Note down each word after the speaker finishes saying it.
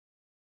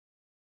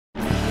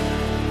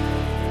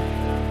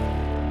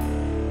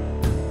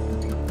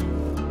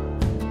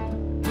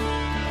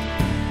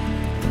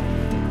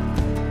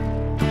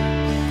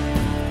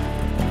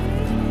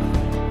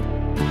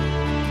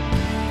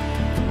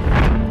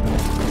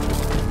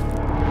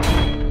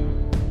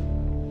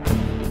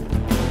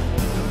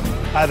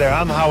Hi there,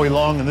 I'm Howie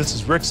Long, and this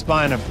is Rick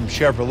Spina from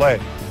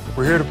Chevrolet.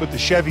 We're here to put the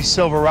Chevy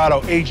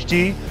Silverado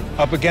HD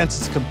up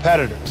against its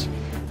competitors.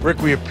 Rick,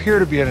 we appear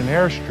to be at an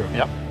airstrip.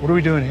 Yep. What are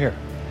we doing here?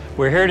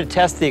 We're here to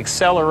test the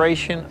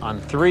acceleration on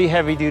 3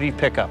 heavy-duty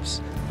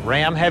pickups.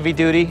 Ram Heavy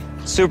Duty,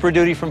 Super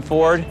Duty from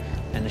Ford,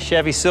 and the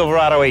Chevy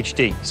Silverado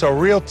HD. So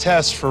real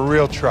tests for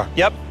real truck.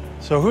 Yep.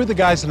 So who are the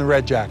guys in the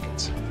red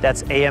jackets?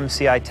 That's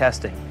AMCI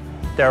Testing.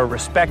 They're a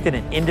respected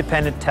and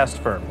independent test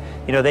firm.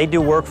 You know, they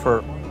do work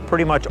for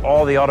pretty much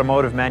all the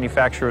automotive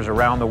manufacturers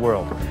around the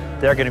world.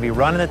 They're going to be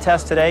running the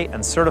test today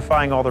and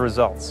certifying all the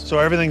results. So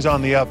everything's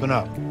on the up and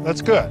up.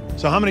 That's good.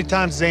 So how many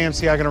times is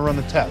AMCI going to run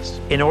the test?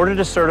 In order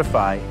to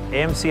certify,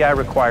 AMCI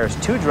requires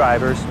 2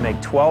 drivers to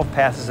make 12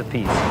 passes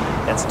apiece.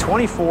 That's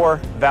 24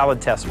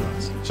 valid test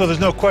runs. So there's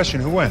no question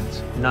who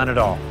wins? None at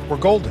all. We're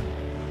golden.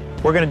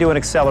 We're going to do an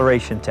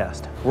acceleration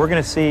test. We're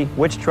going to see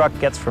which truck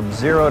gets from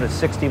 0 to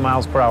 60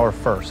 miles per hour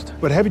first.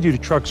 But heavy-duty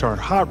trucks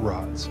aren't hot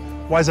rods.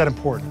 Why is that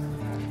important?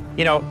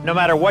 You know, no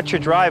matter what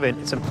you're driving,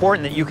 it's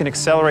important that you can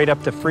accelerate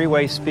up to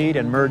freeway speed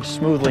and merge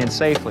smoothly and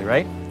safely,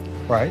 right?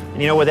 Right. And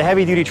you know, with a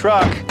heavy-duty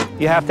truck,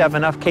 you have to have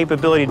enough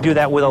capability to do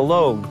that with a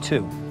load,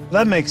 too.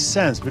 That makes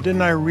sense, but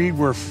didn't I read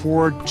where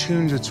Ford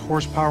tunes its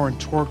horsepower and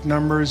torque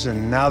numbers,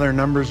 and now their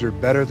numbers are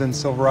better than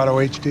Silverado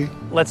HD?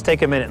 Let's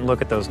take a minute and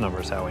look at those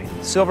numbers, Howie.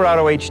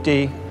 Silverado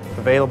HD,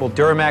 available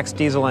Duramax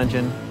diesel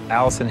engine,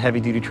 Allison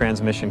heavy-duty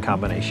transmission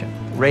combination.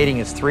 Rating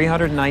is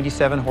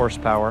 397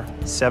 horsepower,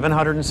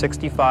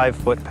 765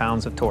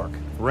 foot-pounds of torque.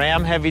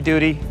 Ram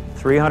heavy-duty,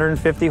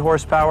 350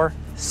 horsepower,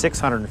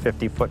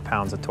 650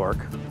 foot-pounds of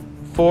torque.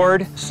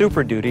 Ford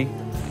Super Duty,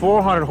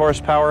 400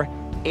 horsepower,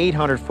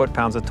 800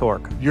 foot-pounds of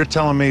torque. You're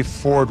telling me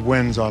Ford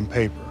wins on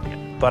paper?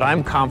 But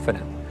I'm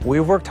confident.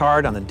 We've worked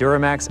hard on the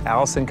Duramax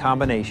Allison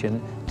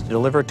combination to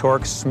deliver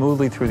torque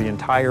smoothly through the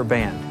entire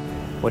band.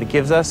 What it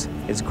gives us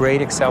is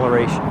great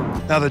acceleration.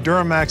 Now, the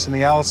Duramax and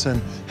the Allison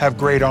have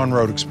great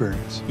on-road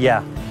experience.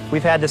 Yeah,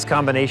 we've had this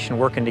combination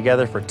working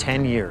together for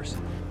 10 years.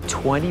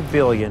 20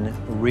 billion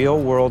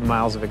real-world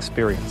miles of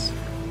experience.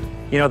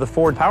 You know, the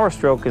Ford Power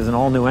Stroke is an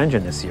all-new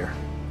engine this year.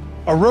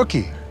 A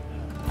rookie?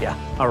 Yeah,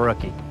 a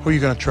rookie. Who are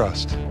you going to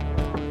trust?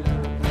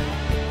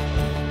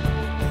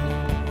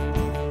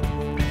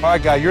 All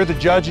right, Guy, you're the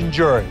judge and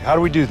jury. How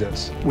do we do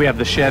this? We have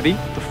the Chevy,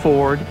 the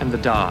Ford, and the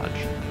Dodge.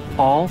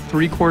 All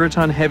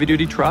 3/4-ton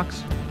heavy-duty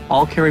trucks,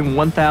 all carrying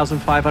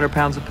 1,500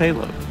 pounds of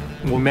payload.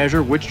 We'll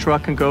measure which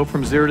truck can go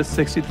from 0 to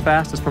 60 the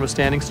fastest from a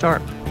standing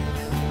start.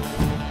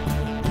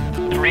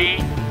 3,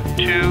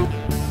 2,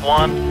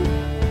 1.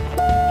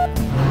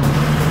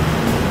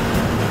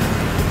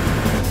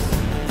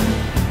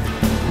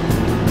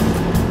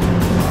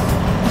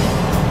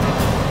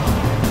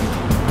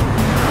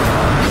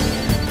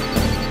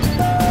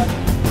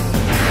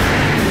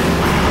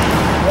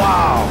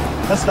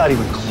 Wow, that's not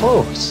even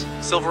close.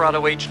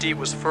 Silverado HD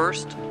was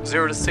first,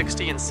 0 to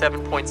 60 in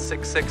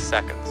 7.66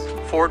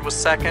 seconds. Ford was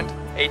second,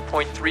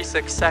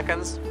 8.36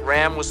 seconds.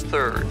 Ram was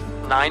third,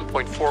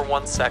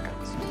 9.41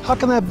 seconds. How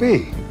can that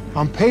be?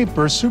 On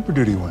paper, Super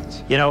Duty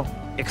wins. You know,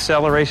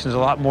 acceleration is a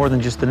lot more than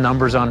just the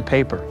numbers on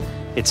paper.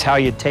 It's how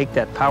you take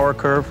that power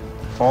curve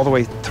all the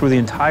way through the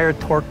entire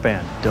torque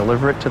band,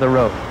 deliver it to the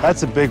road.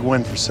 That's a big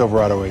win for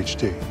Silverado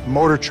HD.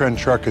 Motor Trend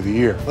Truck of the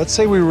Year. Let's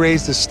say we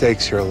raise the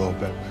stakes here a little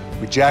bit.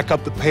 We jack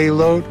up the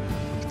payload,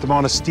 get them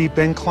on a steep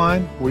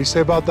incline. What do you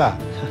say about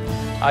that?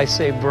 I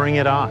say bring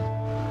it on.